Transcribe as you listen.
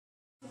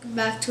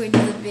back to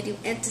another video,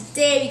 and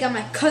today we got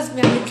my cousin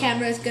behind the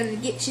camera.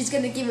 She's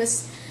gonna give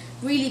us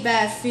really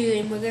bad food,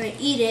 and we're gonna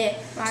eat it.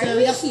 Why are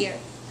we here?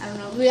 I don't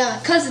know. We got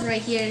my cousin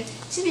right here.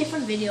 It's gonna be a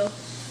fun video.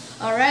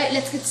 All right,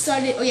 let's get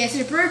started. Oh yeah, it's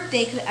your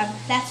birthday.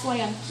 That's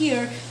why I'm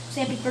here.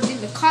 Say happy birthday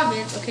in the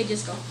comments. Okay,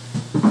 just go.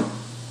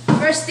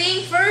 First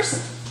thing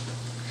first.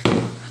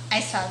 I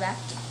saw that.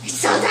 I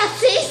saw that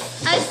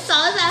face. I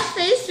saw that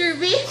face,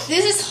 Ruby.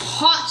 This is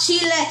hot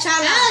chile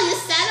chala. Oh, you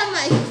sat on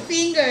my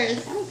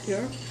fingers. I don't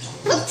care.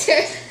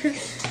 Okay.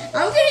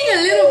 I'm getting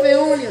a little bit,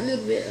 only a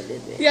little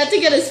bit. You have to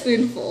get a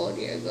spoonful.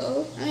 Here you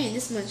go. I mean,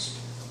 this much.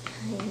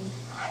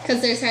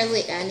 Because there's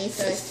hardly any,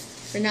 so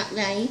we're not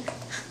lying.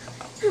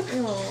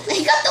 Oh.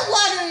 I got the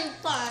watering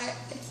part.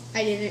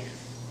 I didn't.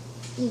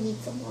 You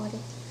need some water.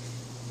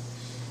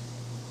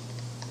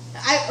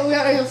 We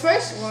gotta go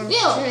first? Or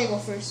Yeah. should I go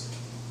first?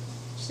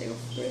 Should I go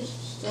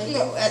first?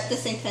 No, at the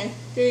same time.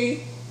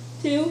 3,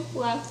 2,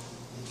 1.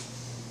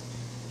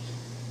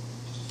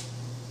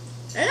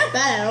 They're not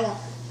bad at all.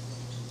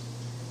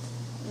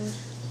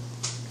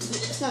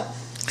 It's not.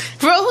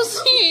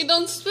 Rosie,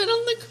 don't spit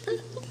on the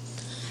ground.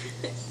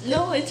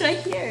 No, it's right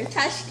here.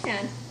 Trash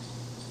can.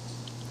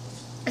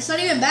 It's not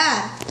even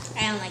bad.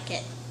 I don't like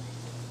it.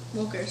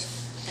 Walkers.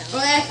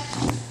 Okay.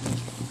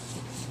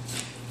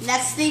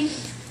 Next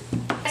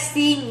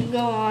thing, go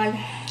on.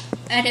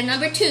 Item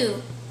number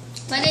 2.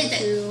 What is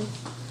it?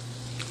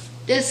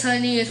 This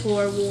honey is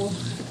horrible.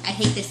 I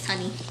hate this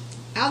honey.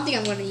 I don't think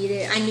I'm gonna eat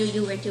it. I knew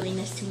you were doing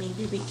this to me,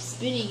 baby.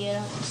 Spitting it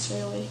out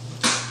straight away.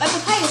 Like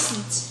papaya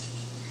seeds.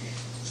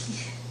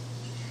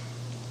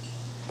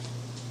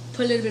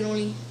 Put a little bit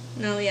only.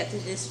 No, you have to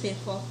do a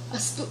spoonful. A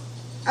spoon.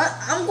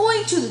 I'm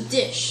going to the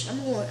dish.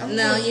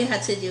 No, you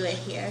have to do it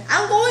here.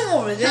 I'm going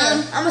over there.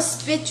 I'm gonna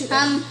spit you.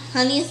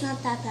 Honey is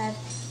not that bad.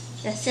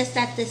 It's just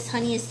that this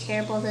honey is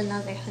terrible than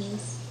other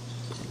honeys.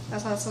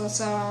 That's all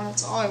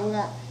I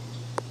want.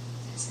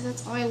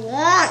 That's all I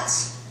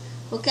want.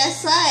 Well,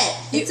 guess what?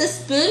 It's a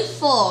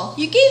spoonful.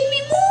 You gave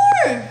me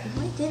more.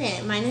 No, I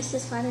didn't. Mine is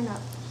just flat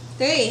enough.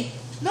 3.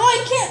 No,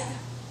 I can't.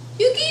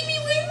 You gave me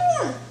way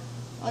more.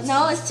 Oh,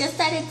 no, it's just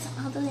that it's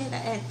all the way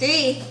at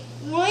 3.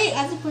 Wait,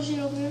 I have to push it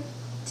over here.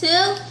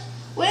 2.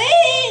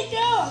 Wait,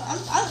 no.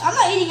 I'm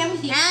not eating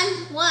everything.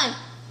 And 1.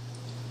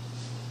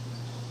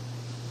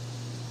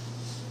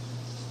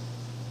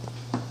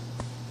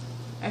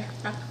 I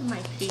stuck on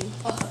my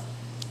teeth. Oh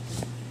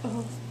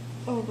God.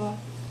 Oh God.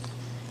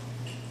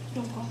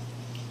 Oh God.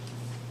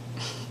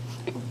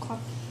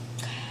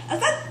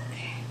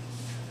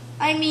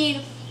 I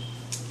mean,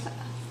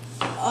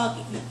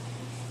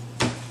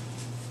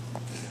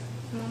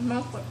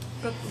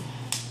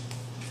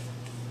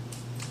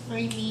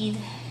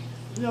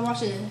 you're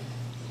watching.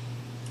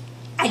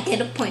 I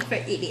get a point for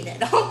eating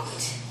it all.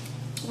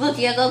 Well,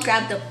 Diego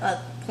grabbed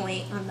a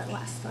point on the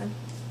last one.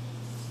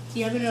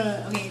 Yeah,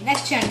 okay,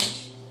 next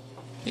challenge.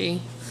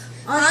 Okay.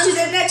 On to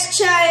the next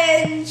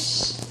challenge.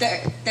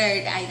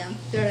 Third item.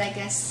 Third, I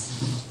guess.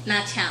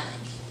 Not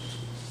challenge.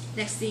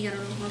 Next thing, I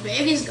don't know.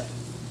 Okay, let's go.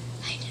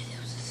 I knew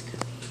that was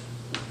good.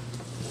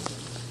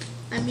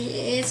 I mean,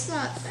 it's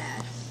not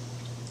bad.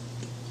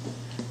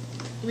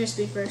 Let me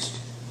speak first.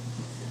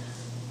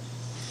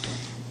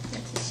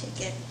 Let's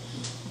shake it.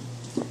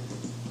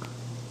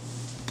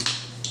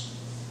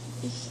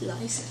 It's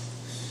nice.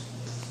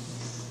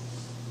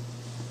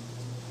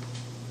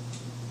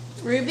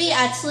 Ruby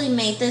actually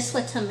made this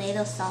with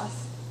tomato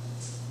sauce.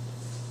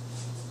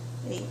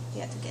 Wait,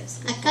 you have to get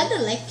some. I kind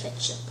of like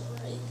ketchup,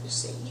 right? You're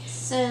saying.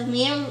 So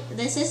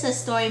this is a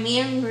story. Me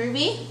and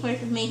Ruby were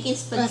making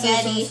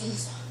spaghetti,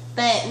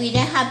 but we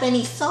didn't have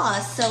any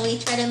sauce, so we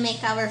tried to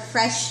make our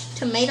fresh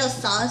tomato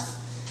sauce,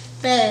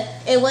 but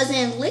it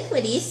wasn't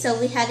liquidy, so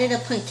we had to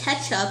put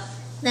ketchup.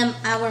 Then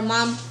our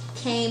mom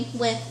came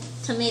with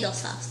tomato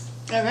sauce.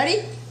 All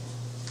ready?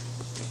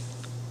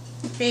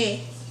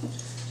 3,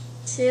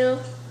 2,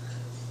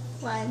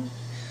 1.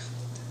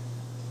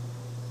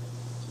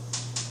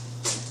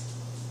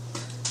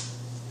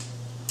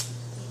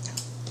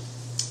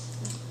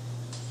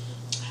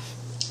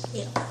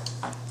 Ew.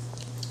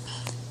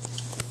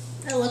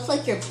 It looks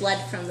like your blood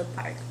from the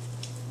park.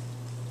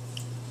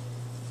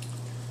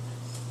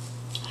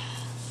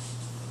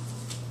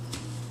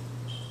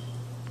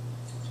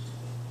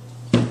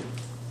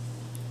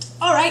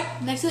 All right,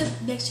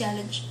 next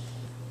challenge.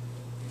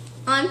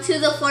 On to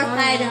the 4th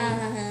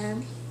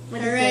item.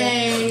 What is it?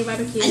 Hooray,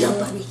 barbecue. I love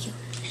barbecue.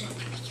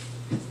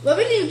 What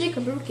did you drink a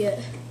milk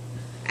yet?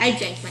 I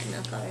drank my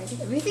milk already.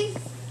 Everything?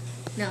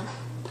 No.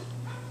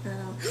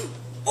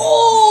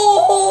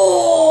 Oh!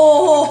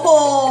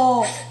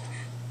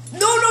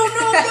 No! What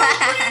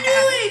are you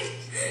doing?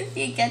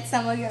 You get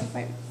some of your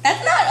part.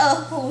 That's not a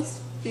whole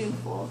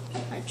spoonful.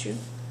 Not true.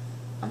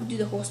 I'm gonna do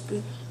the whole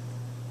spoon.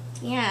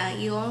 Yeah,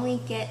 you only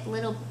get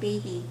little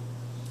baby.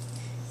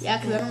 Yeah,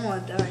 because I don't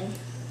want to die.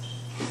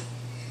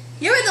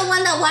 You were the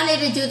one that wanted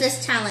to do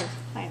this challenge.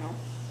 I know.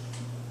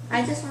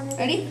 I just wanted to.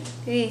 Ready?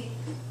 3,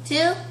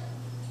 2,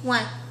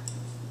 1.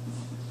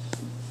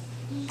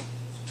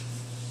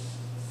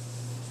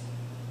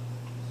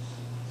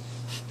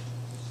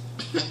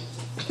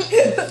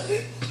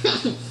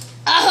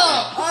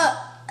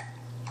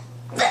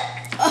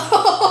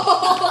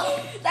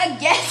 Oh, that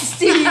gas is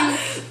too